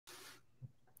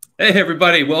Hey,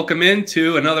 everybody. Welcome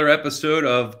into another episode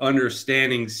of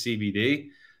Understanding CBD.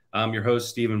 I'm your host,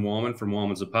 Stephen Wallman from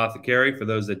Wallman's Apothecary. For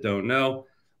those that don't know,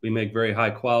 we make very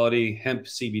high quality hemp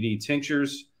CBD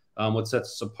tinctures. What sets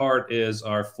us apart is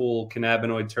our full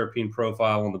cannabinoid terpene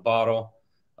profile on the bottle,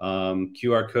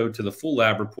 QR code to the full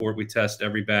lab report. We test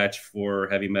every batch for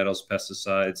heavy metals,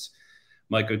 pesticides,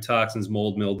 mycotoxins,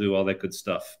 mold, mildew, all that good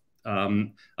stuff.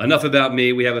 Enough about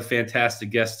me. We have a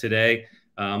fantastic guest today.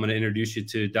 I'm going to introduce you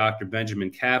to Dr.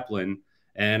 Benjamin Caplan,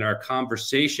 and our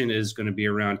conversation is going to be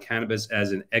around cannabis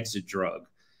as an exit drug.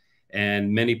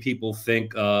 And many people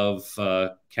think of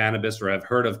cannabis or have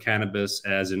heard of cannabis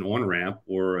as an on-ramp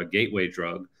or a gateway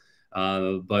drug.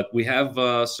 But we have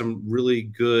some really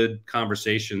good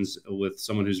conversations with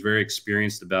someone who's very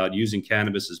experienced about using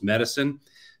cannabis as medicine.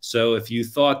 So if you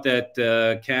thought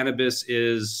that cannabis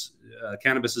is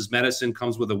medicine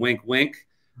comes with a wink, wink,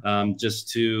 just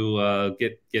to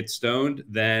get stoned,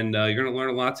 then you're going to learn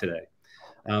a lot today.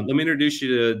 Let me introduce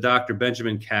you to Dr.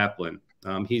 Benjamin Caplan.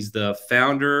 He's the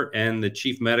founder and the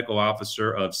chief medical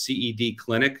officer of CED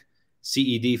Clinic,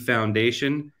 CED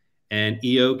Foundation, and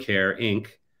EO Care, Inc.,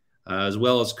 as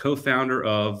well as co-founder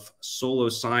of Solo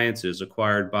Sciences,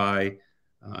 acquired by,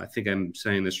 I think I'm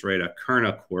saying this right,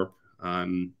 Kerna Corp.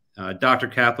 Dr.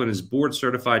 Caplan is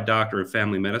board-certified doctor of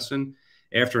family medicine.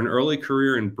 After an early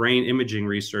career in brain imaging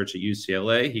research at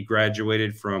UCLA, he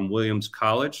graduated from Williams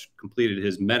College, completed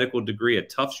his medical degree at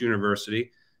Tufts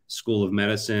University School of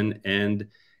Medicine, and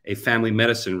a family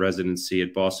medicine residency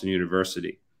at Boston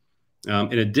University.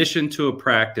 In addition to a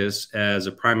practice as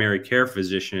a primary care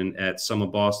physician at some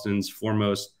of Boston's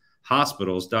foremost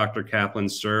hospitals, Dr. Caplan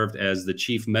served as the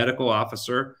chief medical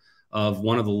officer of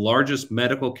one of the largest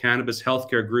medical cannabis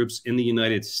healthcare groups in the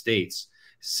United States,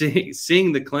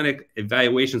 seeing the clinic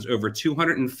evaluations over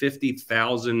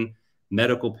 250,000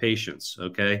 medical patients.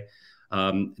 Okay.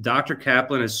 Dr.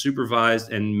 Caplan has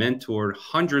supervised and mentored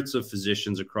hundreds of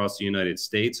physicians across the United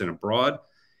States and abroad.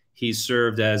 He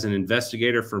served as an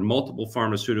investigator for multiple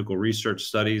pharmaceutical research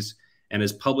studies and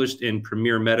has published in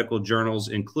premier medical journals,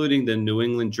 including the New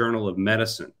England Journal of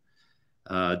Medicine.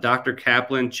 Dr.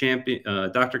 Caplan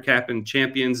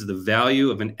champions the value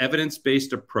of an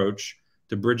evidence-based approach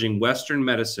to bridging Western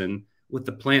medicine with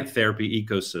the plant therapy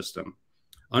ecosystem.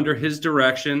 Under his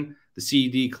direction, the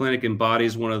CED Clinic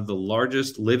embodies one of the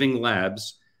largest living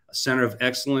labs, a center of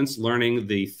excellence learning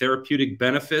the therapeutic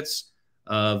benefits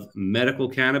of medical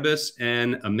cannabis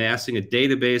and amassing a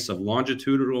database of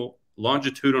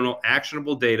longitudinal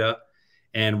actionable data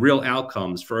and real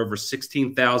outcomes for over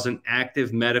 16,000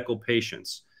 active medical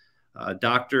patients.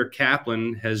 Dr.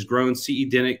 Caplan has grown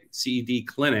CED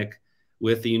Clinic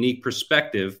with a unique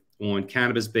perspective on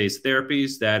cannabis-based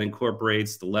therapies that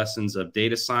incorporates the lessons of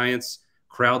data science,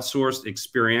 crowdsourced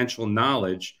experiential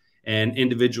knowledge, and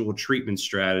individual treatment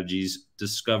strategies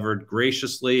discovered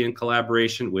graciously in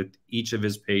collaboration with each of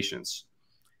his patients.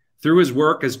 Through his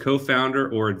work as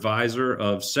co-founder or advisor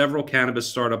of several cannabis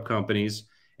startup companies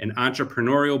and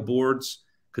entrepreneurial boards,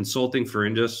 consulting for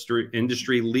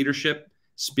industry leadership,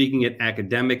 speaking at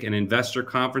academic and investor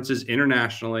conferences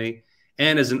internationally,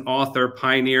 and as an author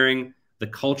pioneering the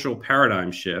cultural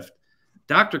paradigm shift,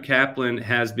 Dr. Caplan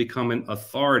has become an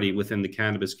authority within the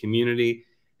cannabis community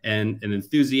and an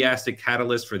enthusiastic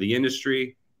catalyst for the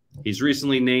industry. He's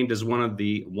recently named as one of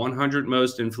the 100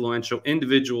 most influential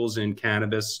individuals in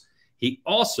cannabis. He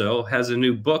also has a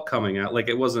new book coming out, like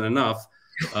it wasn't enough,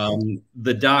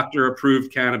 the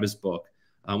Doctor-Approved Cannabis Book,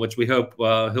 which we hope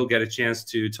he'll get a chance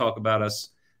to talk about us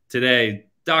today.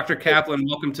 Dr. Caplan,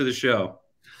 welcome to the show.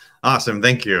 Awesome.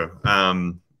 Thank you.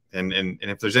 And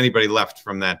if there's anybody left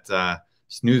from that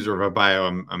snoozer of a bio,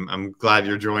 I'm glad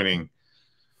you're joining.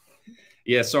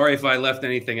 Yeah. Sorry if I left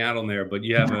anything out on there, but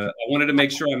you have I wanted to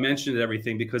make sure I mentioned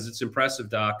everything because it's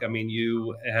impressive, Doc. I mean,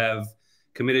 you have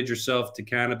committed yourself to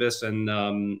cannabis and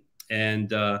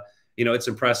you know, it's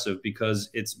impressive because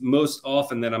it's most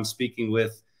often that I'm speaking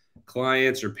with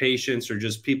clients or patients or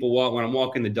just people when I'm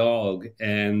walking the dog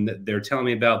and they're telling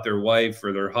me about their wife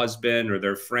or their husband or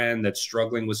their friend that's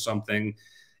struggling with something.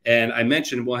 And I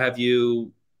mentioned, well, have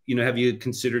you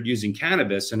considered using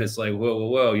cannabis? And it's like,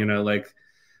 whoa, you know, like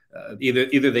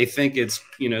either they think it's,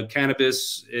 you know,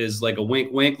 cannabis is like a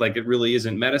wink, wink, like it really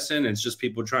isn't medicine. It's just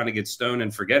people trying to get stoned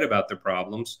and forget about their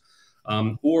problems.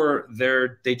 Or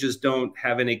they just don't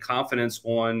have any confidence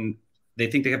they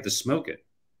think they have to smoke it.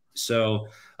 So,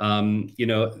 you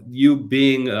know, you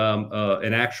being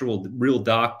an actual real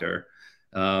doctor,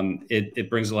 it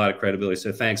brings a lot of credibility.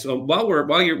 So thanks. So while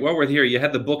we're here, you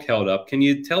had the book held up. Can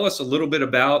you tell us a little bit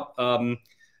about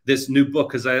this new book?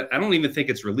 Because I don't even think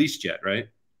it's released yet, right?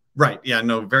 Right. Yeah.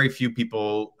 No, very few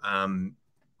people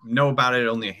know about it.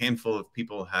 Only a handful of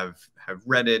people have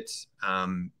read it.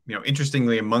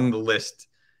 Interestingly, among the list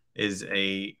is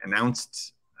a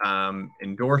announced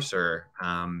endorser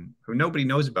who nobody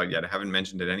knows about yet. I haven't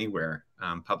mentioned it anywhere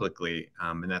publicly,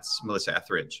 and that's Melissa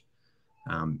Etheridge.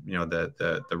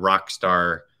 The rock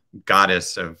star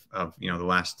goddess of the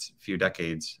last few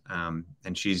decades,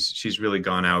 and she's really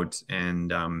gone out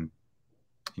and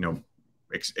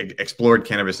explored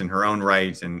cannabis in her own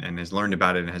right, and has learned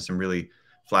about it and has some really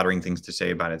flattering things to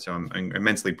say about it. So I'm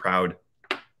immensely proud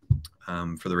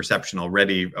for the reception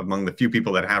already among the few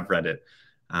people that have read it.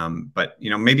 But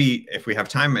maybe if we have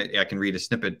time, I can read a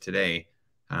snippet today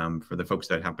for the folks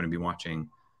that happen to be watching.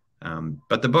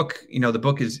 But the book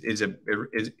is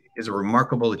a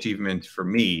remarkable achievement for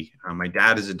me. My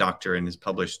dad is a doctor and has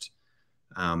published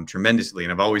tremendously,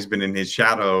 and I've always been in his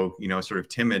shadow, sort of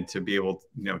timid to be able,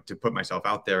 to put myself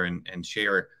out there and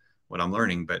share what I'm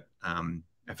learning. But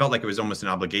I felt like it was almost an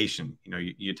obligation.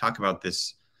 You talk about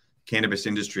this cannabis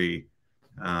industry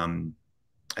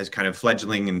as kind of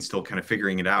fledgling and still kind of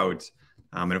figuring it out.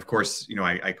 And of course,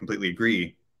 I completely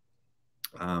agree.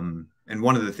 And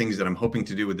one of the things that I'm hoping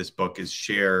to do with this book is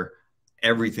share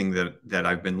everything that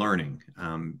I've been learning.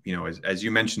 As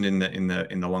you mentioned in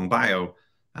the long bio,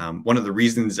 one of the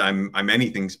reasons I'm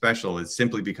anything special is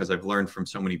simply because I've learned from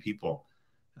so many people.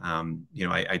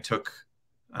 I took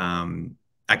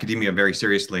academia very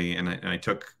seriously, and I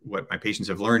took what my patients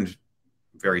have learned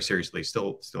very seriously,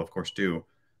 still of course do.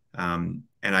 And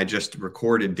I just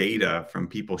recorded data from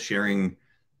people sharing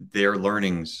their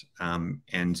learnings,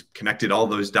 and connected all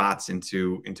those dots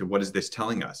into what is this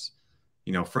telling us?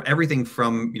 For everything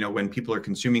from, when people are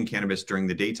consuming cannabis during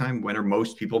the daytime, when are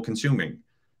most people consuming?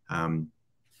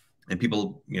 And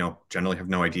people, generally have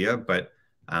no idea, but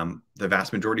the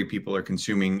vast majority of people are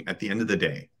consuming at the end of the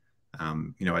day,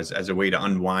 as a way to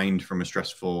unwind from a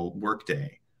stressful work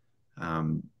day.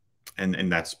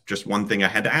 And that's just one thing I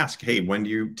had to ask. Hey, when do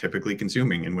you typically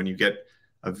consuming? And when you get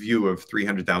a view of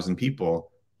 300,000 people,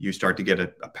 you start to get a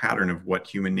pattern of what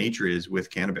human nature is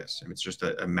with cannabis. And it's just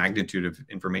a magnitude of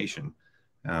information.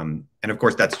 And of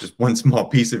course, that's just one small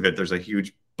piece of it. There's a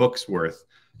huge book's worth.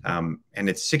 And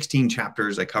it's 16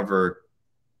 chapters. I cover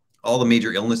all the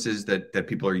major illnesses that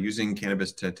people are using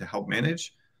cannabis to help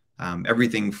manage.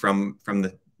 Everything from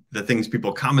the things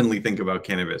people commonly think about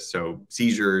cannabis. So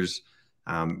seizures,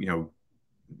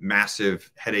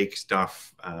 massive headache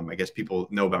stuff. I guess people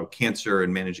know about cancer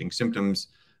and managing symptoms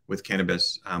with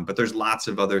cannabis, but there's lots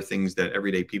of other things that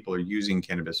everyday people are using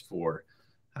cannabis for,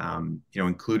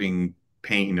 including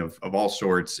pain of all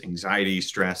sorts, anxiety,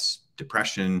 stress,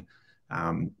 depression,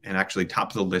 and actually top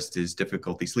of the list is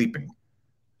difficulty sleeping.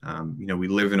 We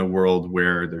live in a world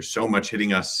where there's so much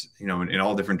hitting us, in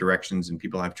all different directions, and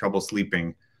people have trouble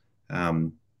sleeping.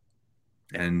 And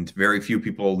very few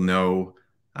people know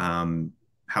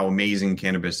how amazing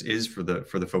cannabis is for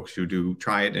the folks who do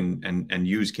try it and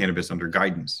use cannabis under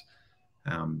guidance.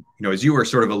 As you were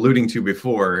sort of alluding to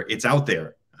before, it's out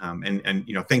there, and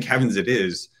thank heavens it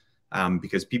is,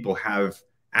 because people have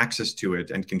access to it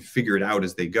and can figure it out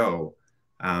as they go.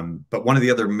 But one of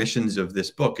the other missions of this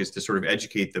book is to sort of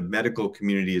educate the medical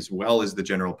community as well as the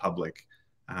general public,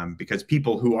 because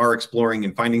people who are exploring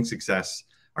and finding success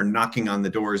are knocking on the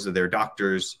doors of their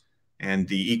doctors and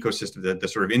the ecosystem, the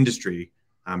sort of industry,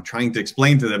 trying to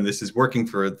explain to them this is working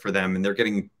for them, and they're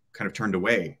getting kind of turned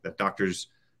away. That doctors,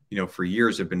 for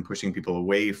years have been pushing people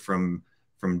away from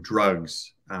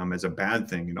drugs as a bad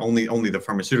thing, and only the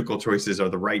pharmaceutical choices are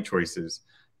the right choices,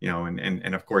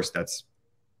 and of course that's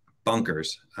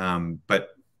bunkers.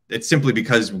 But it's simply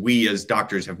because we as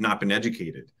doctors have not been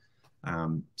educated.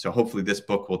 So hopefully this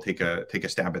book will take a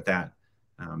stab at that.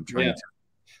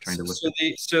 Trying to listen.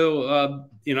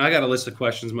 I got a list of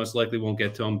questions, most likely won't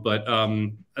get to them, but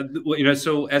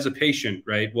so as a patient,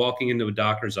 right, walking into a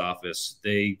doctor's office,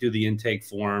 they do the intake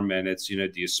form, and it's,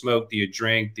 do you smoke, do you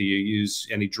drink, do you use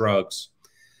any drugs?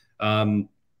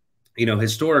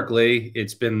 Historically,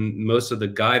 it's been most of the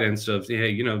guidance of,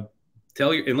 hey,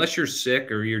 unless you're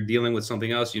sick or you're dealing with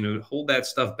something else, hold that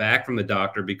stuff back from the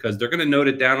doctor, because they're going to note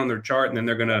it down on their chart, and then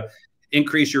they're going to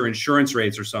increase your insurance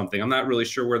rates or something. I'm not really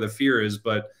sure where the fear is,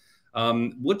 but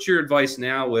what's your advice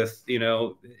now with,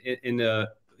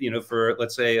 for,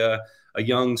 let's say, a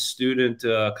young student,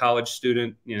 a college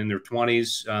student in their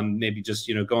 20s, maybe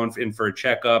just, going in for a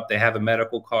checkup, they have a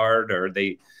medical card, or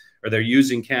they're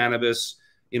using cannabis,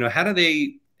 how do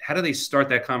they start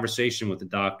that conversation with the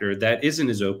doctor that isn't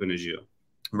as open as you?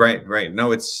 Right.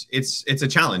 No, it's a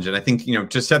challenge. And I think,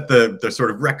 to set the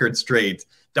sort of record straight,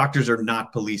 doctors are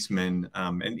not policemen.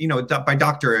 And, you know, by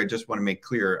doctor, I just want to make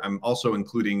clear, I'm also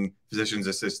including physicians,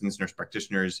 assistants, nurse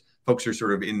practitioners, folks who are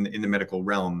sort of in the medical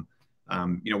realm.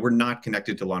 You know, we're not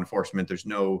connected to law enforcement. There's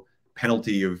no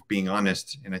penalty of being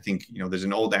honest. And I think, you know, there's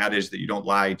an old adage that you don't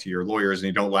lie to your lawyers and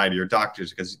you don't lie to your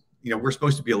doctors, because, you know, we're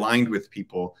supposed to be aligned with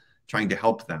people, trying to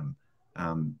help them.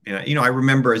 And, you know, I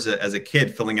remember as a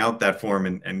kid filling out that form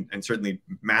and certainly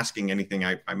masking anything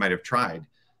I might have tried.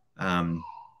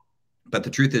 But the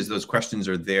truth is those questions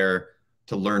are there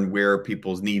to learn where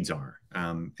people's needs are.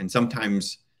 And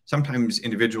sometimes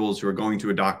individuals who are going to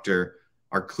a doctor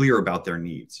are clear about their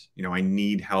needs. You know, I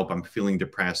need help. I'm feeling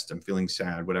depressed. I'm feeling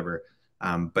sad, whatever.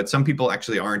 But some people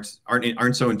actually aren't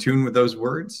so in tune with those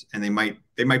words, and they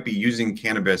might be using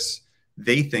cannabis,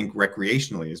 they think,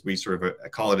 recreationally, as we sort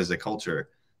of call it as a culture.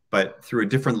 But through a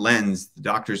different lens, the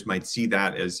doctors might see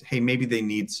that as, hey, maybe they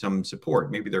need some support.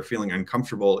 Maybe they're feeling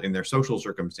uncomfortable in their social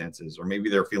circumstances, or maybe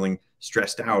they're feeling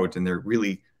stressed out and they're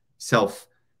really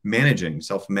self-managing,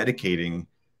 self-medicating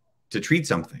to treat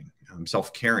something,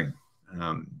 self-caring.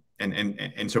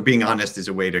 And so being honest is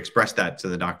a way to express that to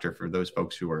the doctor for those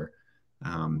folks who are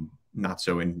not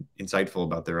so insightful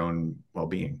about their own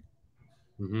well-being.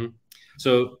 Mm-hmm.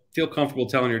 So feel comfortable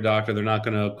telling your doctor they're not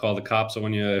going to call the cops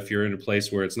on you if you're in a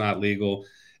place where it's not legal.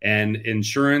 And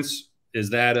insurance,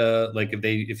 is that like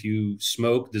if you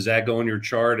smoke, does that go on your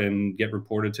chart and get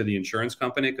reported to the insurance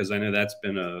company? Because I know that's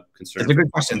been a concern. That's a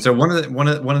good question. So one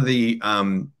of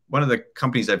the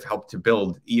companies I've helped to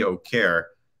build, EO Care,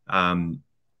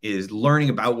 is learning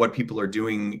about what people are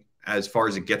doing as far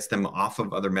as it gets them off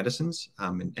of other medicines.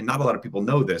 And not a lot of people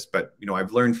know this, but, you know,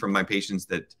 I've learned from my patients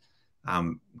that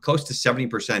close to 70%,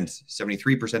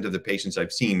 73% of the patients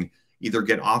I've seen either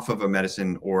get off of a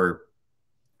medicine or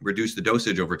reduce the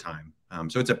dosage over time.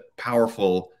 So it's a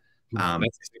powerful,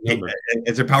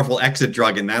 it's a powerful exit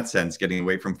drug in that sense, getting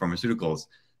away from pharmaceuticals.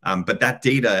 But that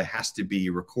data has to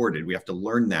be recorded. We have to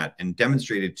learn that and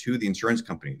demonstrate it to the insurance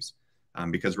companies,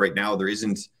 because right now there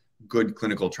isn't good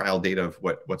clinical trial data of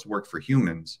what's worked for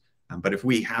humans. But if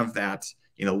we have that,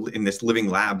 you know, in this living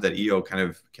lab that EO kind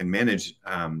of can manage,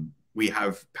 we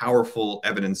have powerful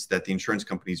evidence that the insurance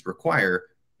companies require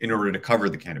in order to cover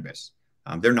the cannabis.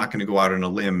 They're not going to go out on a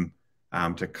limb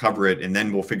to cover it, and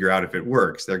then we'll figure out if it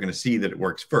works. They're going to see that it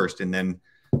works first, and then,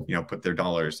 you know, put their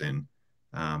dollars in.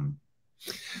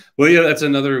 Well, yeah, that's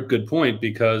another good point,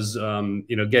 because,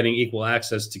 you know, getting equal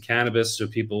access to cannabis, so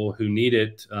people who need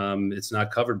it, it's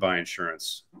not covered by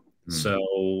insurance.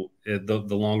 So the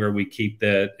longer we keep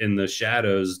that in the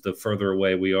shadows, the further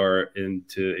away we are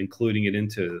into including it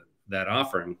into that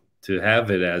offering to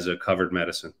have it as a covered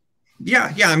medicine.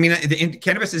 Yeah. I mean,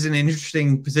 cannabis is in an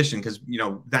interesting position because, you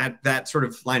know, that sort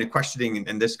of line of questioning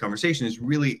and this conversation is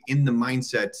really in the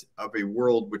mindset of a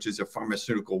world which is a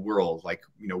pharmaceutical world. Like,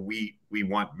 you know, we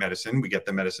want medicine, we get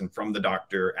the medicine from the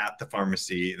doctor at the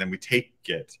pharmacy, and then we take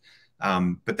it.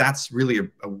 But that's really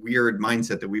a weird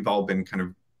mindset that we've all been kind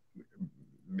of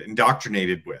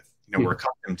indoctrinated with, you know, we're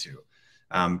accustomed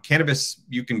to. Cannabis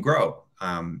you can grow.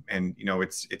 And, you know,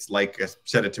 it's like a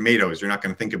set of tomatoes. You're not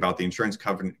going to think about the insurance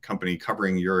company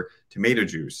covering your tomato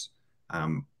juice,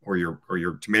 or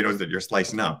your tomatoes that you're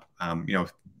slicing up. You know,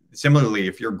 similarly,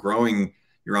 if you're growing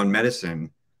your own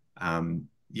medicine,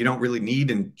 you don't really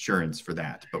need insurance for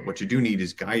that. But what you do need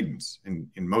is guidance. And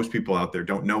most people out there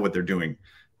don't know what they're doing,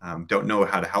 don't know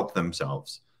how to help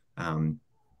themselves.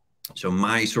 So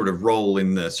my sort of role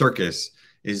in the circus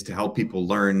is to help people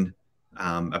learn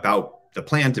about the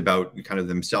plant, about kind of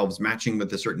themselves matching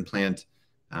with a certain plant.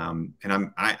 And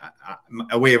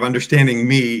a way of understanding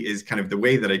me is kind of the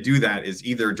way that I do that is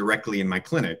either directly in my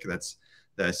clinic. That's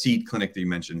the CED clinic that you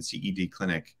mentioned, CED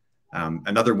clinic.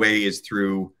 Another way is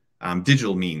through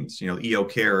digital means. You know, EO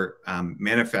Care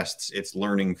manifests its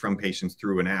learning from patients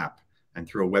through an app and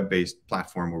through a web-based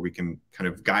platform where we can kind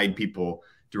of guide people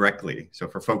directly. So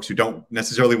for folks who don't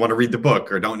necessarily want to read the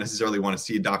book or don't necessarily want to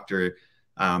see a doctor,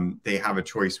 they have a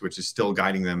choice which is still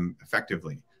guiding them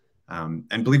effectively.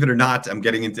 And believe it or not, I'm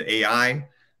getting into AI.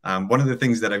 One of the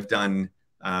things that I've done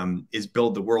is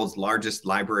build the world's largest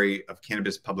library of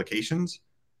cannabis publications.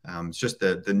 It's just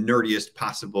the nerdiest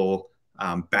possible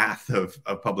bath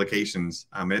of publications.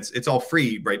 It's all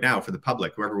free right now for the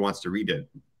public, whoever wants to read it.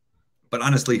 But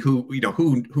honestly, who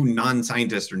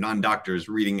non-scientists or non-doctors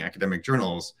reading academic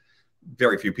journals?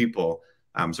 Very few people.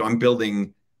 So I'm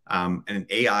building an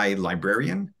AI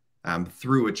librarian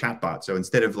through a chatbot. So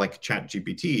instead of like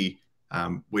ChatGPT,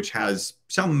 which has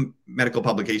some medical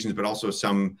publications, but also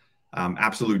some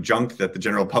absolute junk that the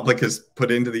general public has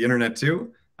put into the internet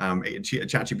too,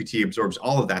 ChatGPT absorbs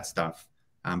all of that stuff.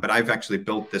 But I've actually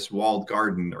built this walled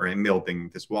garden, or am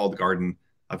building this walled garden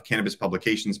of cannabis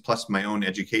publications, plus my own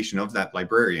education of that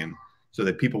librarian, so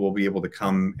that people will be able to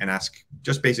come and ask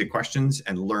just basic questions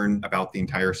and learn about the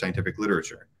entire scientific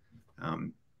literature.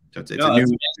 So it's a new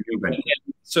venture.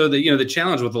 So the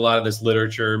challenge with a lot of this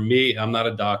literature, I'm not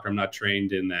a doctor, I'm not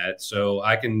trained in that. So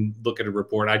I can look at a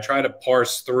report. I try to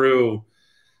parse through,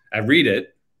 I read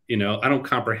it, I don't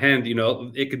comprehend,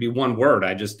 it could be one word.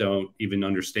 I just don't even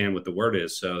understand what the word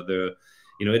is. So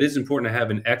it is important to have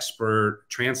an expert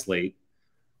translate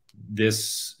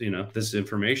this, this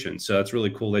information. So it's really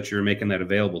cool that you're making that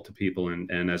available to people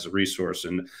and as a resource,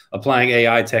 and applying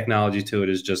AI technology to it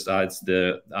is just, it's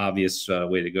the obvious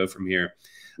way to go from here.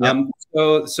 Yep.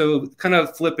 So kind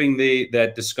of flipping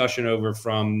that discussion over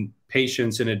from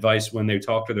patients and advice when they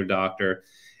talk to their doctor.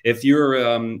 If you're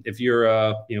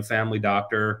a family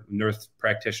doctor, nurse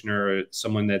practitioner, or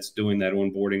someone that's doing that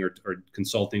onboarding or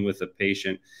consulting with a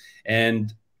patient,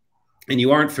 and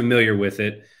you aren't familiar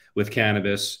with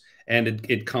cannabis, and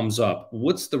it comes up,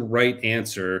 what's the right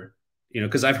answer?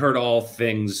 Because I've heard all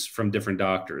things from different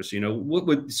doctors. What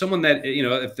would someone that,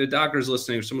 if the doctor is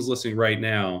listening, or someone's listening right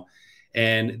now,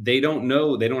 and they don't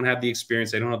know, they don't have the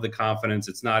experience, they don't have the confidence,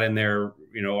 it's not in their,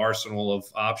 arsenal of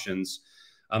options.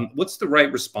 What's the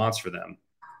right response for them?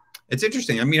 It's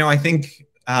interesting. I think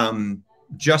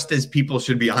just as people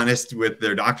should be honest with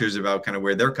their doctors about kind of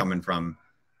where they're coming from,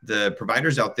 the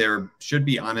providers out there should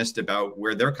be honest about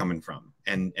where they're coming from.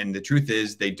 And the truth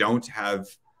is, they don't have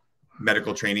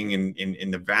medical training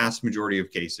in the vast majority of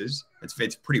cases.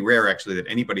 It's pretty rare, actually, that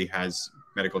anybody has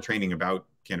medical training about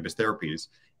cannabis therapies.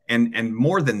 And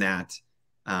more than that,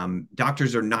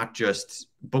 doctors are not just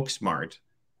book smart.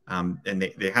 And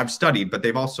they have studied, but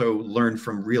they've also learned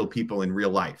from real people in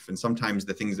real life. And sometimes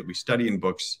the things that we study in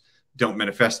books don't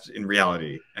manifest in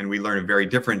reality. And we learn a very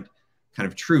different kind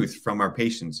of truth from our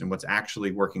patients and what's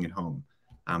actually working at home.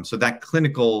 So that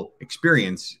clinical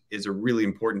experience is a really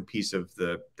important piece of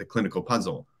the clinical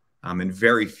puzzle. And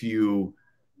very few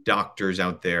doctors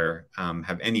out there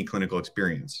have any clinical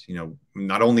experience.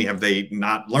 Not only have they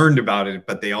not learned about it,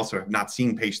 but they also have not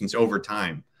seen patients over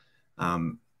time.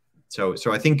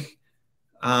 So I think,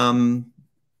 a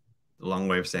long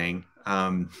way of saying,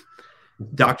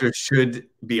 doctors should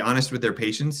be honest with their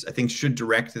patients. I think should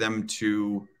direct them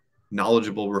to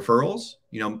knowledgeable referrals.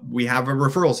 We have a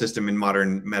referral system in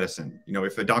modern medicine.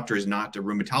 If a doctor is not a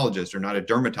rheumatologist or not a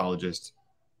dermatologist,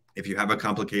 if you have a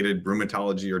complicated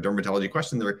rheumatology or dermatology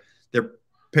question, they're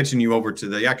pitching you over to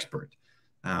the expert.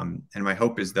 And my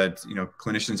hope is that,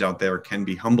 clinicians out there can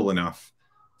be humble enough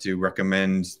to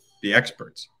recommend the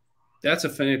experts. That's a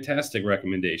fantastic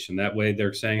recommendation. That way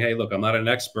they're saying, hey, look, I'm not an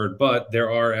expert, but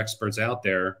there are experts out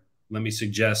there. Let me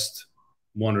suggest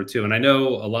one or two. And I know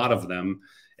a lot of them,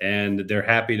 and they're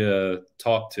happy to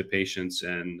talk to patients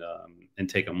and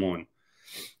take them on.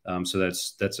 So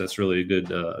that's really a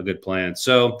good plan.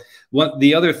 So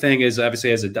the other thing is,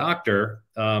 obviously, as a doctor,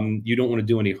 you don't want to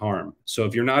do any harm. So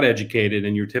if you're not educated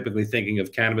and you're typically thinking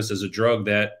of cannabis as a drug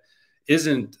that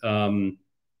isn't,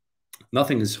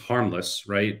 nothing is harmless,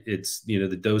 right? It's,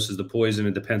 the dose is the poison.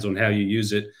 It depends on how you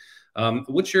use it.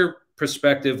 What's your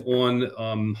perspective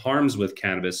on harms with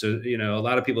cannabis? So, a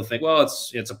lot of people think, well,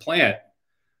 it's a plant.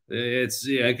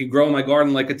 I can grow in my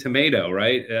garden like a tomato,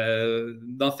 right?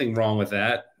 Nothing wrong with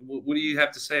that. What do you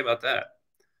have to say about that?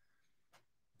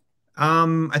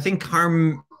 I think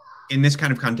harm in this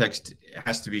kind of context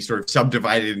has to be sort of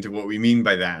subdivided into what we mean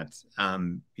by that.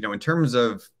 In terms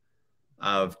of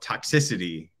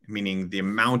toxicity, meaning the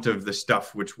amount of the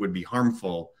stuff which would be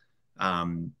harmful,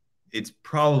 it's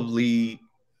probably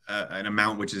an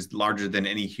amount which is larger than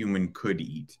any human could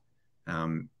eat.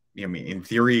 In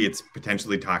theory, it's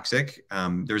potentially toxic.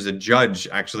 There's a judge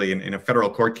actually in a federal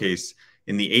court case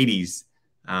in the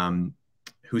 80s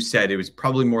who said it was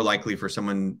probably more likely for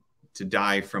someone to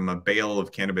die from a bale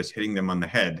of cannabis hitting them on the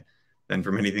head than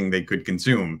from anything they could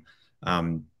consume.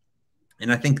 And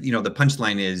I think, the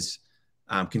punchline is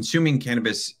consuming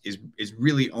cannabis is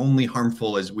really only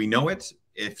harmful as we know it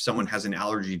if someone has an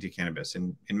allergy to cannabis.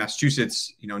 And in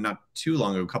Massachusetts, not too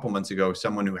long ago, a couple months ago,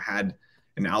 someone who had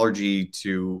an allergy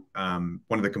to one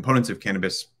of the components of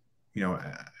cannabis,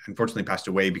 unfortunately passed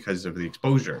away because of the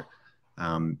exposure.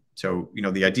 So,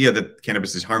 the idea that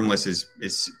cannabis is harmless is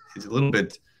a little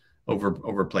bit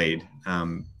overplayed.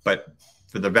 But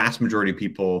for the vast majority of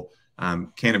people,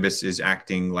 cannabis is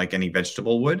acting like any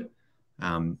vegetable would.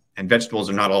 And vegetables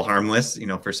are not all harmless.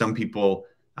 For some people,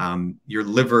 your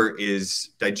liver is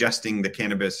digesting the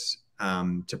cannabis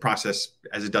to process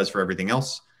as it does for everything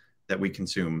else that we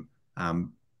consume.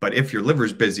 But if your liver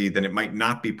is busy, then it might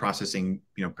not be processing,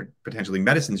 potentially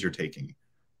medicines you're taking.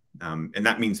 And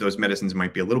that means those medicines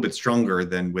might be a little bit stronger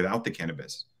than without the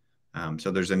cannabis.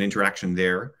 So there's an interaction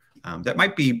there that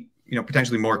might be,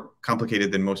 potentially more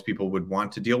complicated than most people would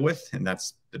want to deal with. And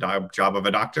that's the job of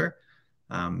a doctor.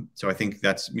 So I think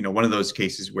that's, one of those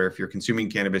cases where if you're consuming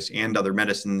cannabis and other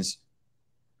medicines,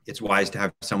 it's wise to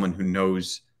have someone who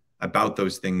knows about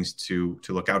those things to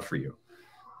look out for you.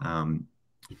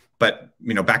 But,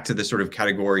 back to the sort of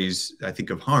categories, I think,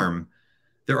 of harm,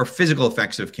 there are physical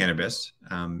effects of cannabis.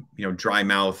 Dry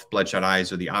mouth, bloodshot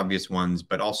eyes are the obvious ones,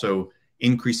 but also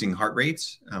increasing heart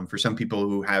rates. For some people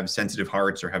who have sensitive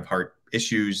hearts or have heart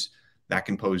issues, that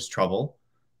can pose trouble.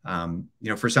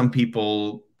 For some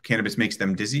people, cannabis makes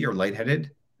them dizzy or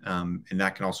lightheaded, and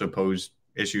that can also pose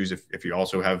issues if you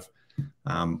also have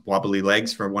wobbly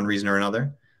legs for one reason or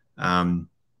another.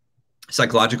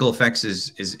 Psychological effects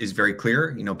is very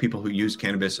clear. People who use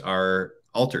cannabis are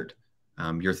altered.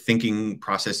 Your thinking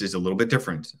process is a little bit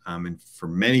different. And for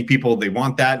many people, they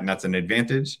want that, and that's an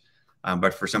advantage.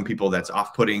 But for some people, that's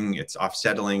off-putting, it's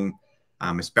off-settling,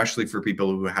 especially for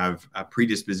people who have a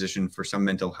predisposition for some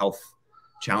mental health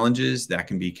challenges that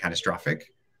can be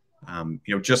catastrophic.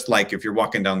 Just like if you're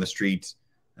walking down the street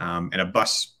and a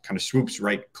bus kind of swoops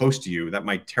right close to you, that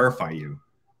might terrify you.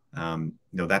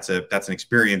 That's an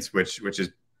experience which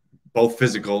is both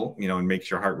physical, and makes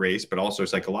your heart race, but also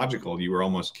psychological. You were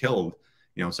almost killed.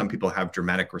 Some people have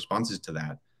dramatic responses to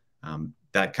that.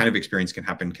 That kind of experience can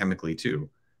happen chemically too.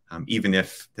 Even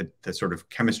if the sort of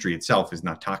chemistry itself is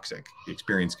not toxic, the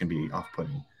experience can be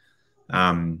off-putting.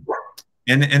 And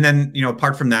then,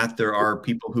 apart from that, there are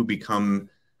people who become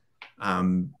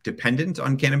dependent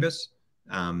on cannabis,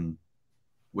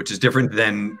 which is different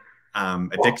than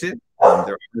addicted.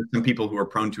 There are some people who are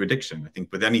prone to addiction. I think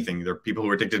with anything, there are people who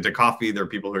are addicted to coffee. There are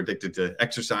people who are addicted to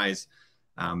exercise.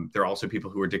 There are also people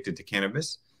who are addicted to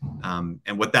cannabis.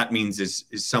 And what that means is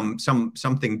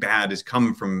something bad has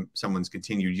come from someone's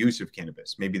continued use of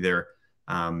cannabis. Maybe they're,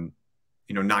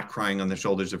 not crying on the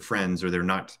shoulders of friends, or they're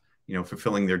not,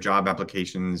 fulfilling their job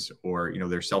applications, or,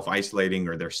 they're self-isolating,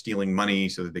 or they're stealing money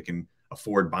so that they can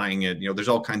afford buying it. There's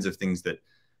all kinds of things that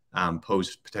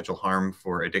pose potential harm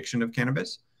for addiction of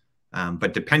cannabis.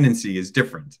 But dependency is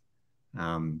different.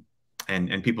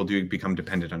 And people do become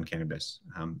dependent on cannabis.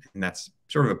 And that's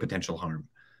sort of a potential harm.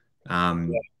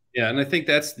 Yeah, and I think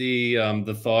that's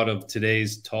the thought of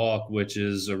today's talk, which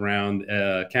is around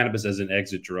cannabis as an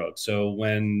exit drug. So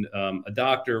when a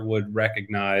doctor would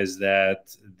recognize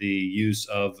that the use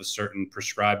of a certain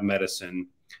prescribed medicine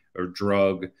or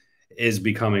drug is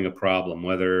becoming a problem,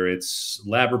 whether it's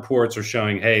lab reports are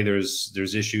showing, hey,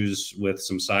 there's issues with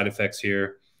some side effects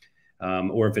here,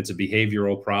 or if it's a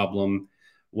behavioral problem,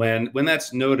 when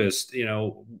that's noticed,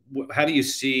 how do you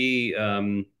see?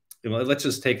 Let's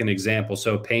just take an example.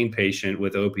 So a pain patient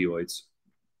with opioids,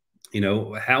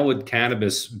 how would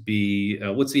cannabis be,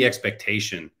 what's the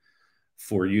expectation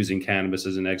for using cannabis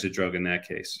as an exit drug in that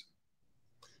case?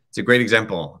 It's a great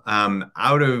example.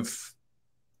 Out of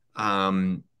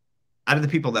the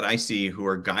people that I see who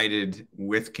are guided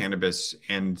with cannabis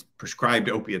and prescribed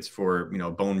opiates for,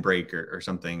 a bone break or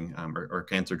something, or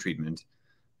cancer treatment,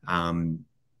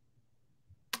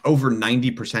 over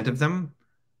 90% of them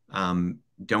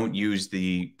don't use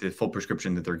the full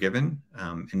prescription that they're given.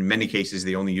 In many cases,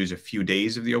 they only use a few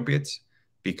days of the opiates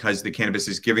because the cannabis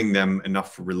is giving them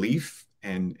enough relief,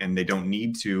 and they don't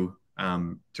need to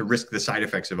risk the side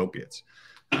effects of opiates.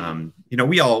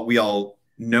 We all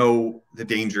know the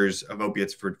dangers of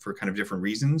opiates for kind of different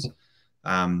reasons.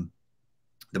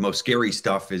 The most scary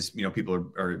stuff is,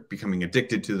 people are becoming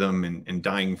addicted to them and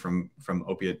dying from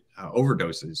opiate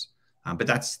overdoses. But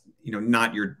that's,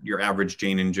 not your average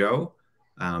Jane and Joe.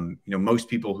 Most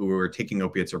people who are taking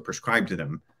opiates are prescribed to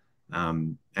them,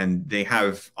 and they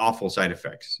have awful side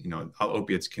effects.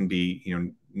 Opiates can be,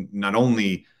 not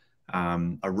only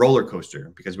a roller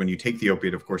coaster, because when you take the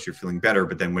opiate, of course, you're feeling better.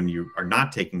 But then when you are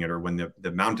not taking it, or when the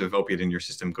amount of opiate in your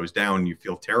system goes down, you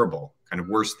feel terrible, kind of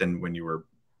worse than when you were,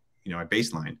 at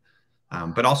baseline.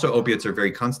 But also opiates are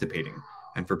very constipating.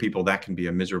 And for people, that can be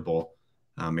a miserable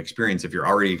experience. If you're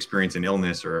already experiencing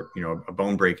illness or, a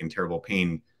bone break and terrible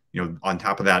pain, on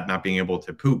top of that, not being able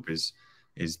to poop is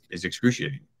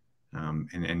excruciating,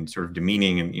 and sort of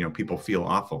demeaning, and, people feel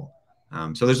awful.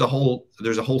 So there's a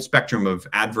whole spectrum of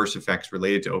adverse effects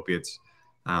related to opiates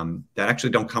that actually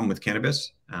don't come with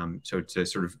cannabis. So to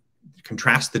sort of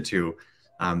contrast the two,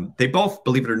 they both,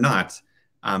 believe it or not,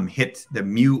 hit the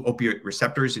mu opioid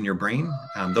receptors in your brain.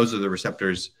 Those are the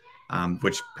receptors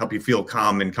which help you feel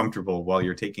calm and comfortable while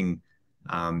you're taking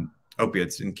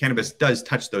opiates. And cannabis does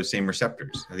touch those same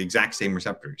receptors, the exact same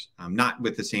receptors, not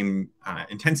with the same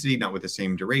intensity, not with the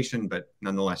same duration, but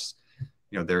nonetheless,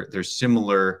 there's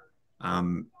similar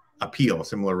appeal,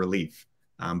 similar relief.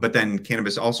 But then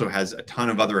cannabis also has a ton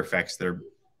of other effects that are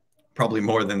probably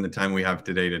more than the time we have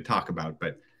today to talk about.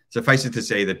 But suffice it to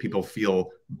say that people feel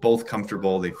both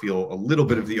comfortable. They feel a little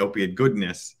bit of the opiate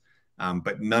goodness,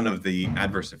 but none of the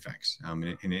adverse effects.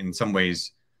 And in some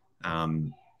ways,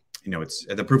 it's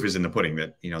the proof is in the pudding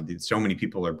that so many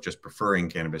people are just preferring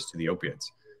cannabis to the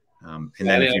opiates. And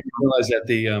then I realize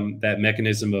that that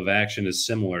mechanism of action is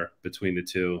similar between the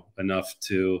two enough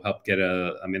to help get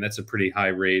that's a pretty high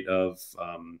rate of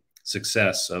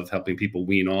success of helping people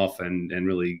wean off and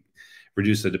really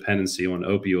reduce the dependency on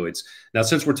opioids. Now,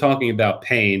 since we're talking about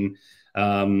pain,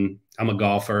 I'm a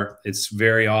golfer. It's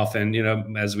very often,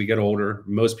 as we get older,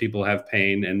 most people have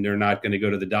pain and they're not going to go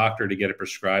to the doctor to get it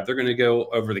prescribed. They're going to go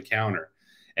over the counter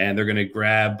and they're going to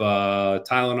grab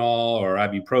Tylenol or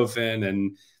ibuprofen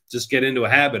and just get into a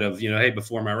habit of, hey,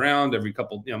 before my round, every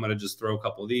couple, I'm going to just throw a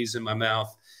couple of these in my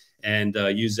mouth and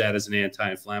use that as an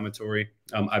anti-inflammatory.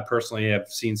 I personally have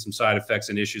seen some side effects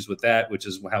and issues with that, which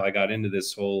is how I got into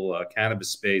this whole cannabis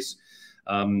space.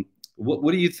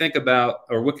 What do you think about,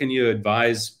 or what can you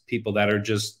advise people that are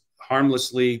just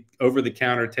harmlessly over the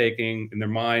counter taking in their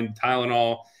mind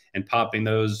Tylenol and popping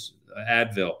those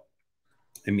Advil?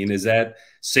 I mean, is that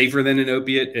safer than an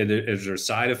opiate? Is there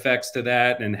side effects to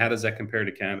that? And how does that compare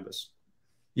to cannabis?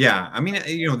 Yeah, I mean,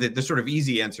 the sort of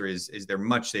easy answer is they're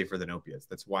much safer than opiates.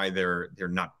 That's why they're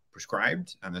not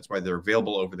prescribed, and that's why they're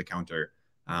available over the counter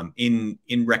in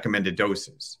recommended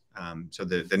doses. So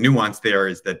the nuance there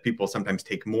is that people sometimes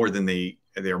take more than they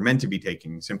are meant to be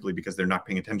taking simply because they're not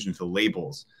paying attention to the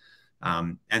labels.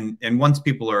 And once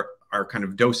people are kind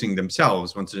of dosing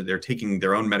themselves, once they're taking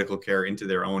their own medical care into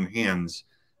their own hands,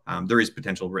 there is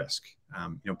potential risk.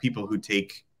 People who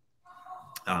take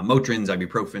Motrins,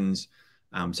 ibuprofens,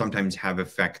 sometimes have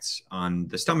effects on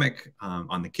the stomach,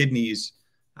 on the kidneys,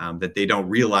 that they don't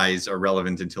realize are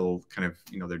relevant until kind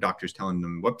of, their doctor's telling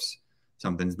them, whoops,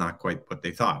 something's not quite what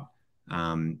they thought.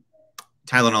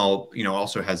 Tylenol,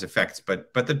 also has effects,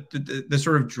 but the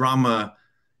sort of drama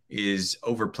is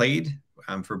overplayed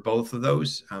for both of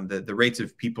those. The rates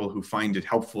of people who find it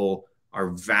helpful are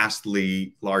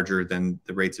vastly larger than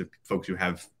the rates of folks who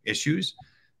have issues.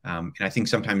 And I think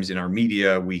sometimes in our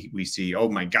media, we see, oh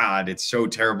my God, it's so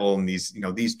terrible. And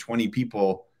these 20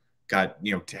 people got,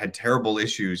 had terrible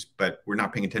issues, but we're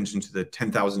not paying attention to the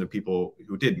 10,000 of people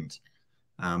who didn't.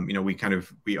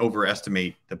 We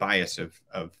overestimate the bias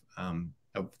of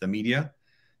the media.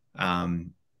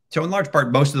 So in large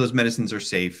part, most of those medicines are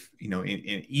safe,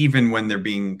 even when they're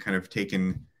being kind of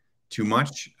taken too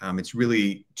much. It's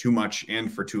really too much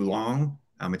and for too long.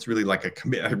 It's really like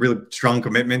a really strong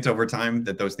commitment over time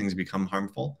that those things become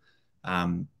harmful.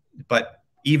 But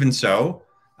even so,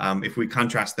 if we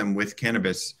contrast them with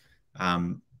cannabis,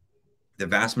 the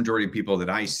vast majority of people that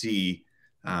I see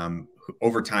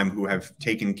over time who have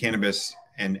taken cannabis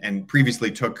and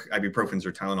previously took ibuprofens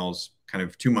or Tylenols kind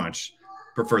of too much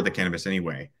prefer the cannabis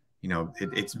anyway.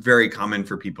 It's very common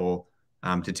for people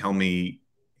to tell me,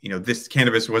 this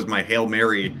cannabis was my Hail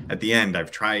Mary at the end.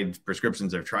 I've tried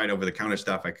prescriptions, I've tried over-the-counter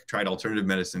stuff, I tried alternative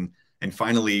medicine, and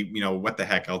finally, what the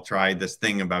heck, I'll try this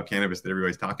thing about cannabis that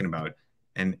everybody's talking about.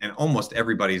 And almost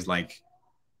everybody's like,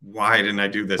 why didn't I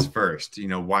do this first?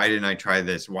 Why didn't I try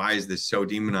this? Why is this so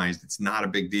demonized? It's not a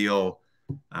big deal.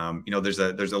 There's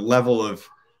a level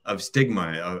of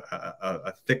stigma,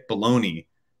 a thick baloney,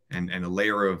 and a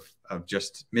layer of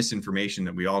just misinformation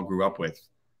that we all grew up with.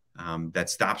 That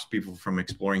stops people from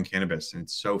exploring cannabis, and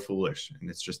it's so foolish, and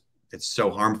it's so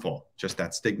harmful, just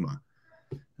that stigma.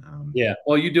 Yeah,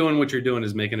 well, you doing what you're doing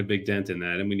is making a big dent in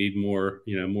that, and we need more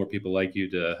people like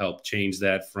you to help change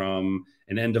that from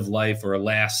an end of life or a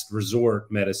last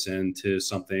resort medicine to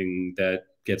something that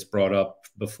gets brought up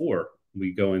before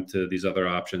we go into these other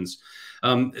options.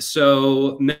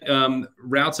 So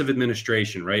routes of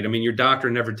administration, right? I mean, your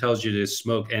doctor never tells you to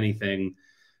smoke anything.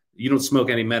 You don't smoke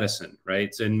any medicine,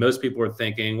 right? And most people are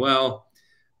thinking, well,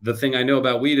 the thing I know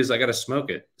about weed is I got to smoke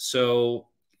it. So,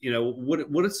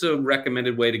 what is a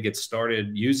recommended way to get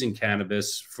started using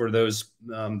cannabis for those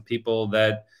people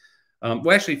that,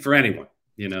 well, actually for anyone,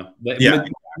 yeah.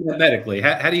 Medically,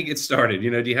 how do you get started?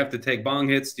 Do you have to take bong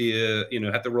hits? Do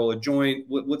you, have to roll a joint?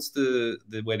 What's the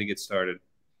way to get started?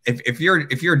 If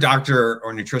your doctor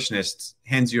or nutritionist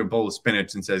hands you a bowl of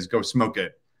spinach and says, go smoke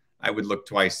it, I would look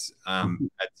twice at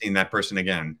seeing that person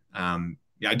again.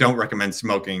 I don't recommend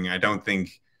smoking. I don't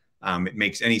think it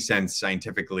makes any sense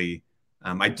scientifically.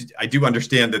 I do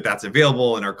understand that that's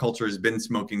available, and our culture has been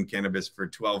smoking cannabis for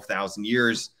 12,000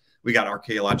 years. We got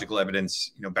archaeological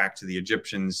evidence, back to the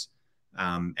Egyptians,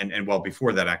 and well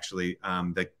before that actually,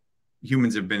 that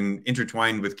humans have been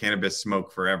intertwined with cannabis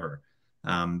smoke forever.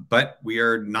 But we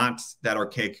are not that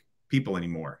archaic people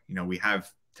anymore. You know, we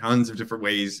have tons of different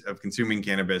ways of consuming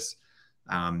cannabis.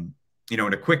 You know,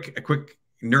 and a quick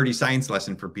nerdy science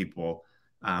lesson for people.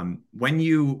 When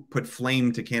you put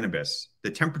flame to cannabis, the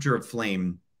temperature of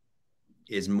flame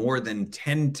is more than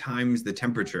 10 times the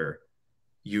temperature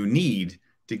you need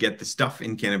to get the stuff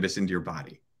in cannabis into your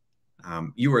body.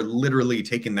 You are literally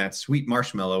taking that sweet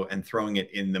marshmallow and throwing it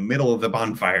in the middle of the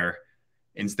bonfire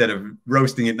instead of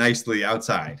roasting it nicely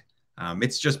outside.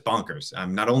 It's just bonkers.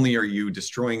 Not only are you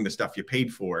destroying the stuff you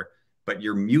paid for, but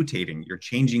you're mutating, you're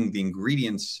changing the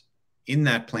ingredients in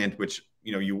that plant, which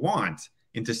you want,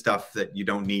 into stuff that you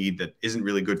don't need, that isn't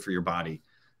really good for your body.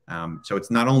 So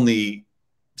it's not only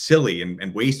silly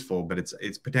and wasteful, but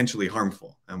it's potentially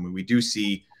harmful. We do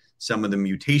see some of the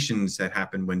mutations that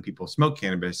happen when people smoke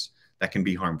cannabis that can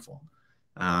be harmful.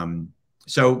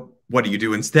 So what do you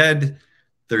do instead?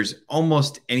 There's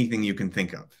almost anything you can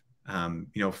think of,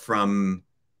 from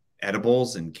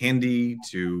edibles and candy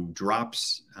to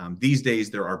drops. These days,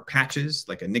 there are patches,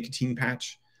 like a nicotine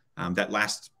patch, that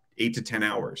last 8 to 10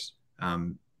 hours.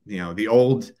 The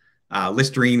old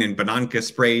Listerine and Bananca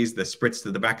sprays, the spritz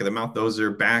to the back of the mouth, those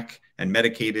are back and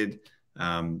medicated.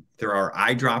 There are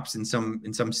eye drops in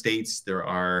some states. There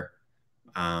are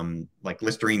like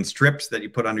Listerine strips that you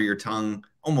put under your tongue,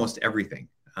 almost everything.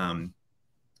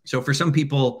 So for some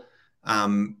people,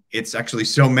 it's actually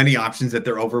so many options that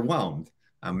they're overwhelmed.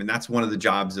 And that's one of the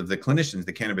jobs of the clinicians,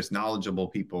 the cannabis knowledgeable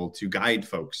people, to guide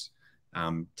folks,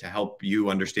 to help you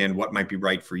understand what might be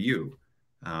right for you.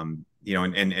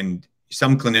 And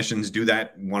some clinicians do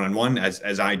that one-on-one,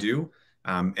 as I do.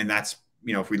 And that's,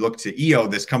 if we look to EO,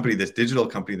 this company, this digital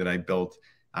company that I built,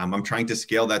 I'm trying to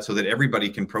scale that so that everybody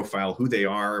can profile who they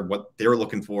are, what they're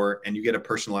looking for, and you get a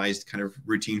personalized kind of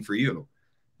routine for you.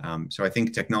 So I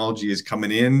think technology is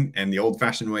coming in and the old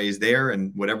fashioned way is there,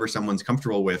 and whatever someone's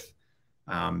comfortable with,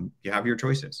 you have your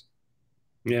choices.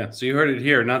 Yeah. So you heard it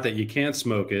here, not that you can't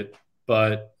smoke it,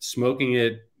 but smoking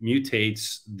it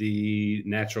mutates the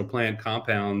natural plant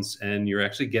compounds, and you're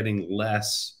actually getting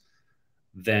less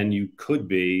than you could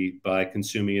be by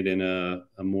consuming it in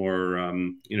a more,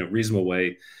 reasonable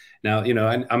way. Now,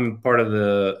 I'm part of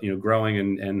the,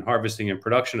 growing and harvesting and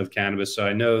production of cannabis. So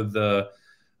I know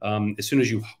as soon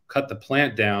as you cut the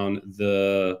plant down,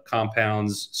 the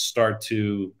compounds start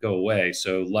to go away.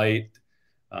 So light,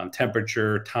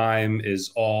 temperature, time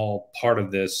is all part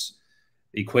of this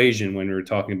equation when we're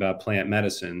talking about plant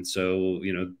medicine. So,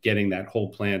 getting that whole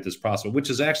plant as possible, which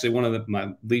is actually one of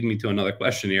leading me to another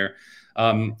question here.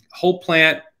 Whole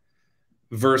plant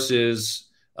versus,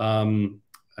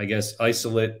 I guess,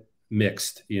 isolate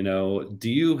mixed, do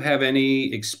you have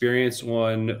any experience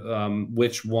on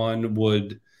which one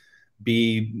would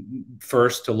be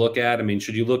first to look at? I mean,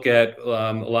 should you look at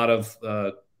a lot of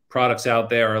products out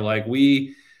there, like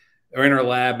we are in our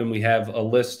lab and we have a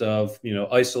list of,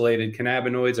 isolated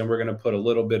cannabinoids, and we're going to put a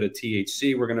little bit of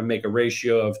THC. We're going to make a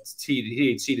ratio of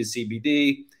THC to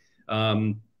CBD,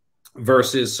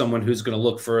 versus someone who's going to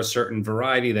look for a certain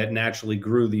variety that naturally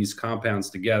grew these compounds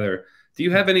together. Do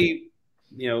you have any,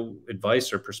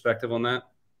 advice or perspective on that?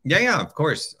 Yeah, of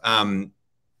course.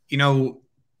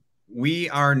 We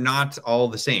are not all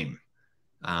the same,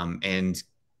 and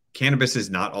cannabis is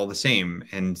not all the same.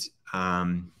 And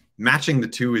matching the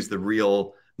two is the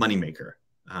real moneymaker.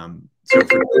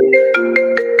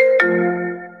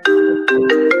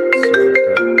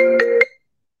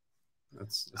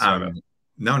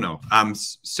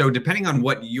 So depending on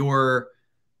what your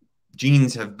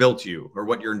genes have built you, or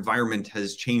what your environment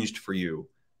has changed for you,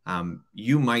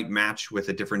 you might match with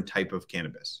a different type of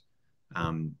cannabis.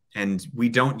 And we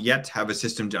don't yet have a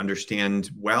system to understand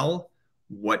well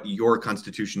what your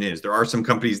constitution is. There are some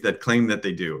companies that claim that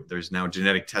they do. There's now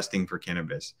genetic testing for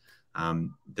cannabis.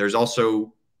 There's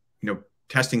also,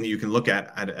 testing that you can look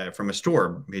at from a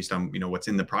store based on, what's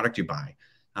in the product you buy.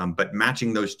 But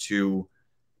matching those two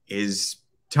is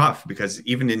tough, because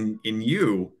even in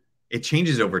you, it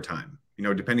changes over time,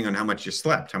 depending on how much you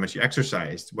slept, how much you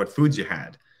exercised, what foods you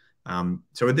had.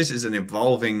 So this is an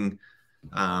evolving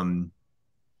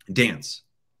dance.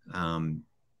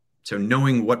 So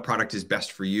knowing what product is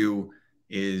best for you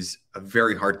is a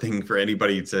very hard thing for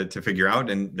anybody to figure out.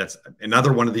 And that's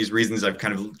another one of these reasons I've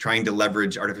kind of trying to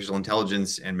leverage artificial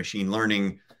intelligence and machine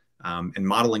learning, and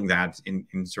modeling that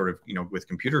in sort of, with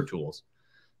computer tools.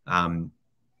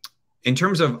 In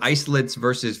terms of isolates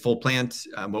versus full plant,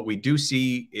 what we do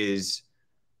see is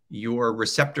your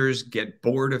receptors get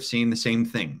bored of seeing the same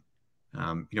thing.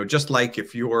 Just like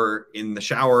if you're in the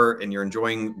shower and you're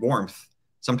enjoying warmth,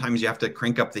 sometimes you have to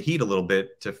crank up the heat a little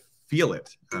bit to feel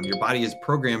it. Your body is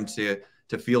programmed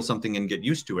to feel something and get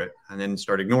used to it and then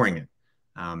start ignoring it.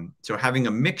 So having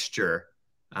a mixture,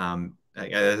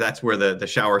 that's where the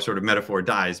shower sort of metaphor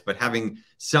dies, but having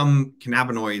some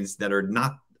cannabinoids that are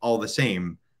not all the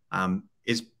same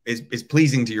is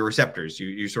pleasing to your receptors.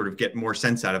 You sort of get more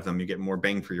sense out of them. You get more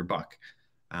bang for your buck.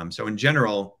 So in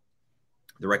general,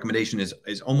 the recommendation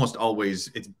is almost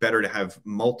always it's better to have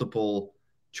multiple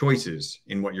choices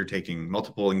in what you're taking,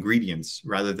 multiple ingredients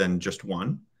rather than just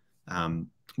one,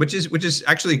 which is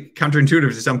actually counterintuitive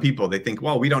to some people. They think,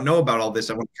 well, we don't know about all this.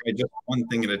 I want to try just one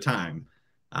thing at a time.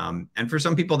 And for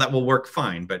some people that will work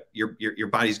fine, but your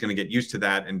body's going to get used to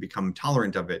that and become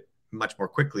tolerant of it much more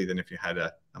quickly than if you had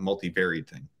a multivariate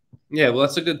thing. Yeah, well,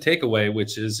 that's a good takeaway,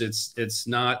 which is it's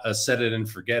not a set it and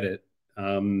forget it.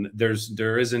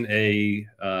 There isn't a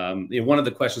one of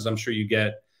the questions I'm sure you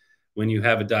get when you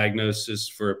have a diagnosis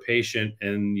for a patient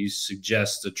and you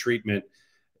suggest a treatment.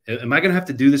 Am I going to have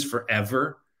to do this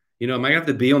forever? Am I going to have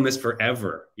to be on this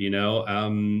forever? Do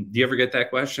you ever get that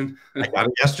question? I got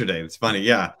it yesterday. It's funny.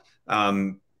 Yeah.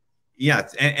 Yeah.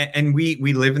 And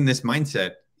we live in this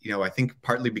mindset, I think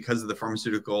partly because of the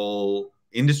pharmaceutical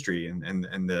industry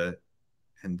and the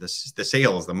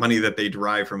sales, the money that they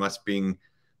derive from us being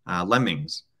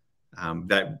lemmings,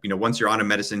 that, once you're on a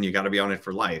medicine, you got to be on it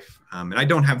for life. And I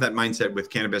don't have that mindset with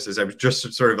cannabis. As I was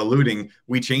just sort of alluding,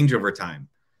 we change over time.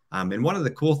 And one of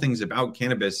the cool things about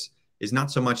cannabis is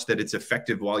not so much that it's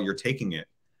effective while you're taking it,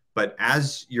 but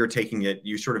as you're taking it,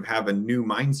 you sort of have a new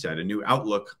mindset, a new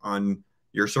outlook on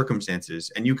your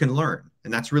circumstances, and you can learn.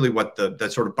 And that's really what the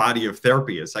sort of body of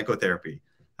therapy is, psychotherapy.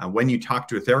 When you talk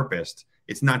to a therapist,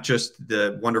 it's not just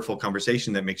the wonderful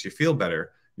conversation that makes you feel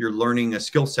better. You're learning a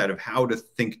skill set of how to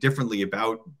think differently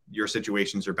about your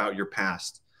situations or about your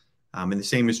past. And the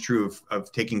same is true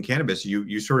of taking cannabis.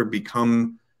 You sort of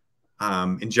become,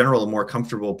 in general, a more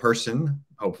comfortable person,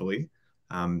 hopefully.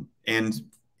 And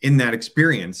in that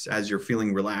experience, as you're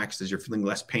feeling relaxed, as you're feeling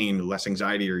less pain, less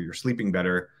anxiety, or you're sleeping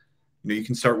better, you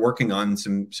can start working on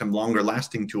some longer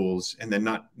lasting tools and then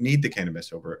not need the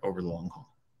cannabis over the long haul.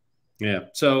 Yeah.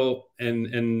 So,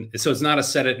 and so it's not a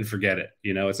set it and forget it.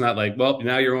 It's not like, well,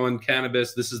 now you're on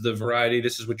cannabis. This is the variety.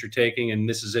 This is what you're taking, and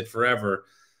this is it forever.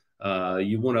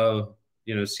 You want to,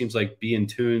 it seems like be in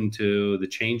tune to the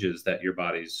changes that your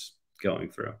body's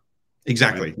going through.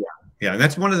 Exactly. Right? Yeah. And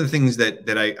that's one of the things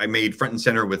that I made front and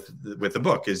center with the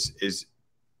book is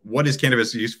what is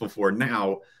cannabis useful for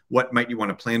now? What might you want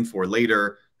to plan for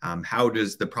later? How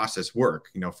does the process work?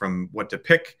 From what to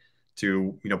pick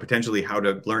to, potentially how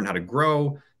to learn how to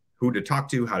grow, who to talk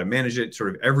to, how to manage it,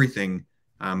 sort of everything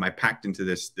I packed into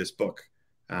this book,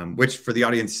 which for the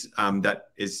audience that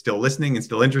is still listening and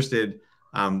still interested,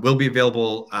 will be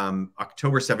available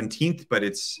October 17th, but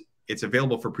it's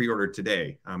available for pre-order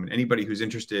today. And anybody who's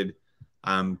interested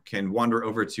can wander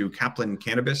over to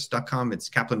caplancannabis.com. It's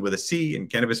Caplan with a C and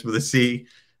cannabis with a C,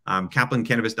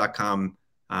 caplancannabis.com.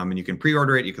 And you can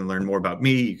pre-order it. You can learn more about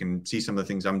me. You can see some of the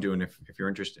things I'm doing if you're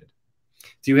interested.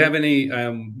 Do you have any,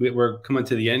 we're coming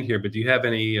to the end here, but do you have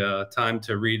any time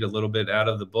to read a little bit out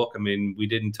of the book? I mean, we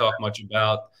didn't talk much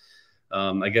about,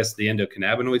 I guess, the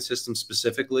endocannabinoid system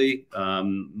specifically.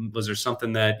 Was there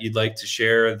something that you'd like to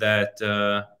share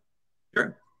that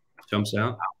Sure. jumps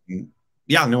out?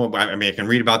 Yeah, no, I mean, I can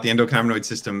read about the endocannabinoid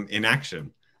system in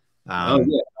action. Oh, yeah.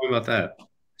 Tell me about that.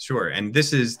 Sure. And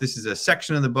this is a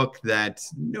section of the book that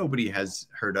nobody has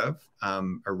heard of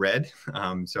or read.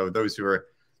 So those who are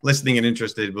listening and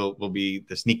interested will be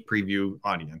the sneak preview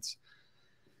audience.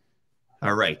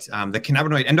 All right. The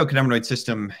endocannabinoid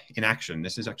system in action.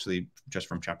 This is actually just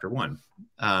from chapter 1.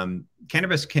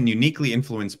 Cannabis can uniquely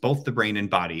influence both the brain and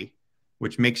body,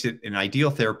 which makes it an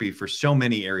ideal therapy for so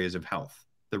many areas of health.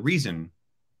 The reason: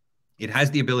 it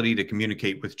has the ability to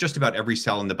communicate with just about every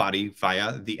cell in the body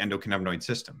via the endocannabinoid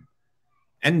system.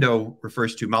 Endo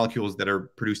refers to molecules that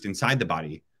are produced inside the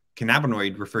body.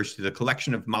 Cannabinoid refers to the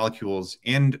collection of molecules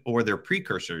and or their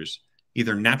precursors,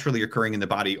 either naturally occurring in the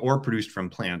body or produced from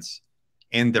plants,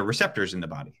 and their receptors in the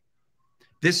body.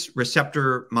 This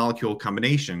receptor molecule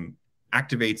combination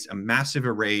activates a massive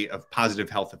array of positive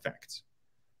health effects.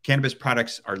 Cannabis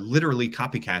products are literally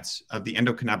copycats of the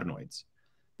endocannabinoids.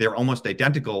 They're almost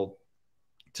identical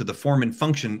to the form and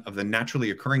function of the naturally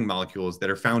occurring molecules that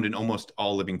are found in almost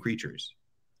all living creatures.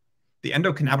 The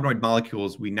endocannabinoid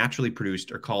molecules we naturally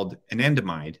produced are called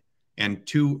anandamide and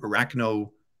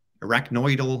 2-arachnoidal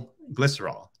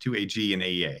glycerol, 2-AG and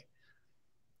AEA.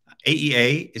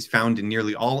 AEA is found in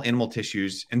nearly all animal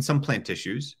tissues and some plant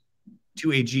tissues.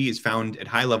 2-AG is found at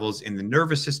high levels in the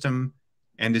nervous system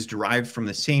and is derived from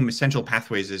the same essential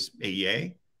pathways as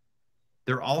AEA.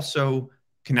 They're also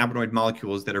cannabinoid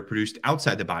molecules that are produced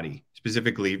outside the body,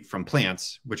 specifically from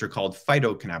plants, which are called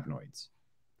phytocannabinoids.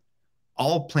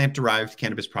 All plant-derived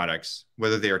cannabis products,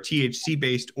 whether they are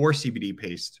THC-based or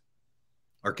CBD-based,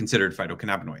 are considered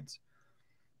phytocannabinoids.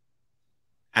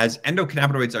 As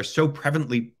endocannabinoids are so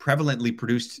prevalently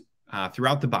produced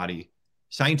throughout the body,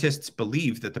 scientists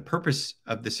believe that the purpose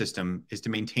of the system is to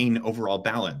maintain overall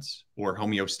balance or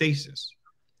homeostasis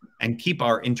and keep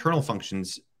our internal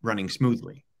functions running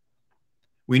smoothly.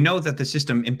 We know that the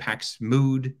system impacts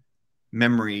mood,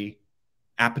 memory,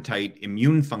 appetite,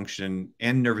 immune function,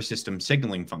 and nervous system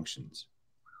signaling functions.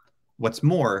 What's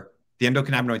more, the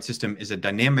endocannabinoid system is a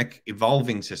dynamic,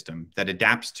 evolving system that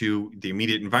adapts to the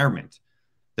immediate environment.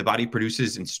 The body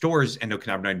produces and stores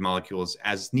endocannabinoid molecules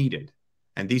as needed,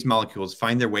 and these molecules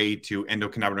find their way to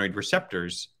endocannabinoid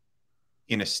receptors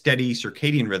in a steady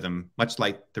circadian rhythm, much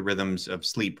like the rhythms of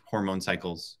sleep, hormone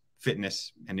cycles,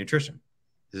 fitness, and nutrition.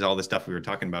 This is all the stuff we were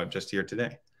talking about just here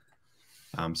today.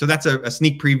 So that's a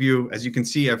sneak preview. As you can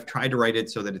see, I've tried to write it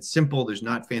so that it's simple. There's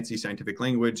not fancy scientific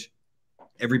language.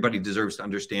 Everybody deserves to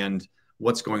understand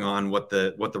what's going on, what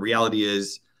the reality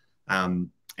is. And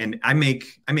I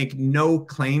make no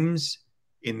claims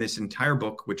in this entire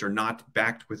book which are not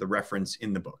backed with a reference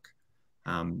in the book.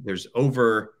 There's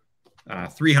over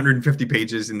 350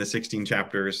 pages in the 16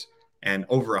 chapters and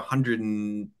over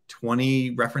 120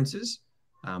 references.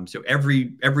 So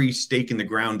every stake in the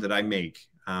ground that I make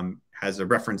has a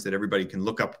reference that everybody can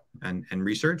look up and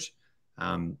research.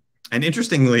 And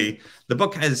interestingly, the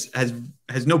book has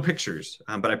no pictures,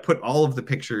 but I put all of the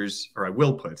pictures, or I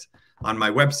will put, on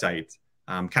my website,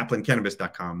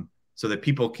 caplancannabis.com, so that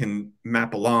people can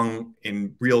map along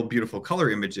in real beautiful color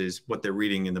images what they're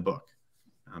reading in the book.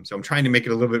 So I'm trying to make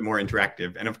it a little bit more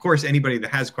interactive. And of course, anybody that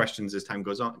has questions as time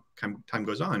goes on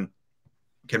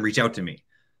can reach out to me.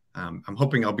 I'm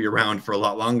hoping I'll be around for a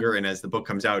lot longer. And as the book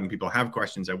comes out and people have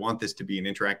questions, I want this to be an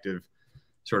interactive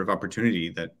sort of opportunity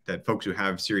that folks who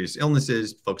have serious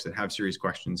illnesses, folks that have serious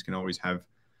questions can always have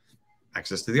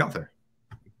access to the author.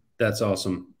 That's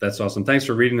awesome. That's awesome. Thanks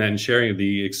for reading that and sharing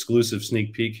the exclusive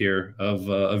sneak peek here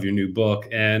of your new book.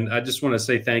 And I just want to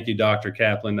say thank you, Dr.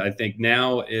 Caplan. I think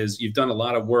now you've done a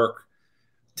lot of work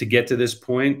to get to this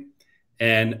point,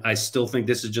 and I still think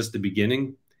this is just the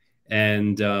beginning.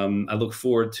 And I look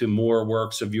forward to more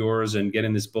works of yours and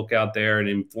getting this book out there and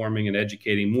informing and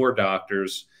educating more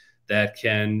doctors that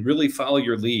can really follow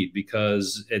your lead,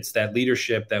 because it's that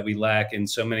leadership that we lack in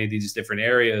so many of these different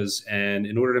areas. And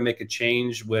in order to make a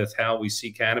change with how we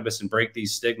see cannabis and break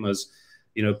these stigmas,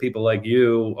 you know, people like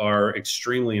you are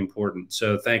extremely important.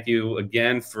 So thank you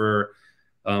again for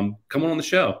coming on the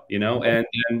show, you know, and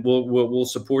we'll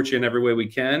support you in every way we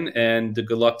can. And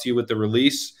good luck to you with the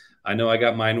release. I know I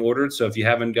got mine ordered, so if you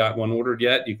haven't got one ordered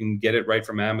yet, you can get it right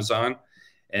from Amazon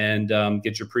and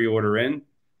get your pre-order in.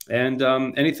 And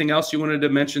anything else you wanted to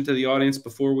mention to the audience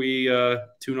before we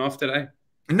tune off today?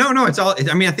 No, it's all.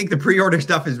 I mean, I think the pre-order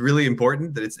stuff is really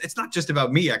important. That it's not just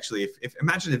about me, actually.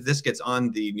 Imagine if this gets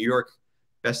on the New York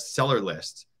bestseller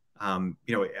list. You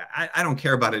know, I don't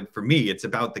care about it for me. It's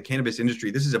about the cannabis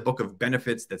industry. This is a book of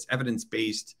benefits that's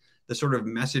evidence-based. The sort of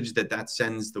message that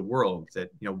sends the world, that,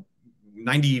 you know,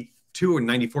 92 and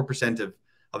 94%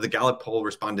 of the Gallup poll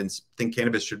respondents think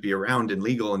cannabis should be around and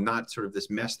legal and not sort of this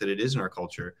mess that it is in our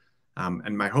culture.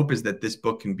 And my hope is that this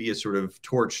book can be a sort of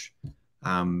torch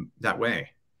that way.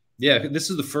 Yeah, this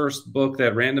is the first book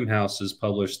that Random House has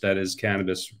published that is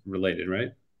cannabis related,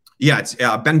 right? Yeah, it's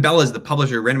Ben Bell is the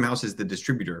publisher, Random House is the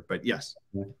distributor, but yes.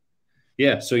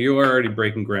 Yeah, so you're already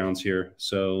breaking grounds here.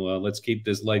 So let's keep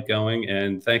this light going.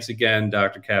 And thanks again,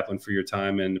 Dr. Caplan, for your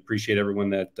time, and appreciate everyone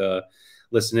that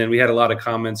listened in. We had a lot of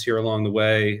comments here along the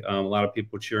way, a lot of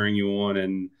people cheering you on,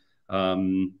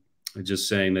 and just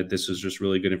saying that this is just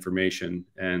really good information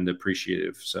and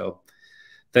appreciative. So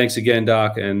thanks again,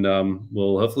 Doc, and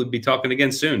we'll hopefully be talking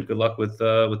again soon. Good luck with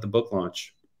the book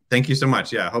launch. Thank you so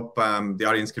much. Yeah, I hope the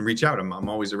audience can reach out. I'm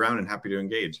always around and happy to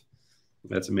engage.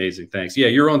 That's amazing. Thanks. Yeah,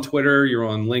 you're on Twitter, you're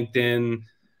on LinkedIn,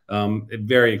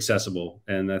 very accessible,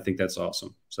 and I think that's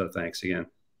awesome. So thanks again.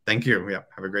 Thank you. Yeah,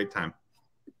 have a great time.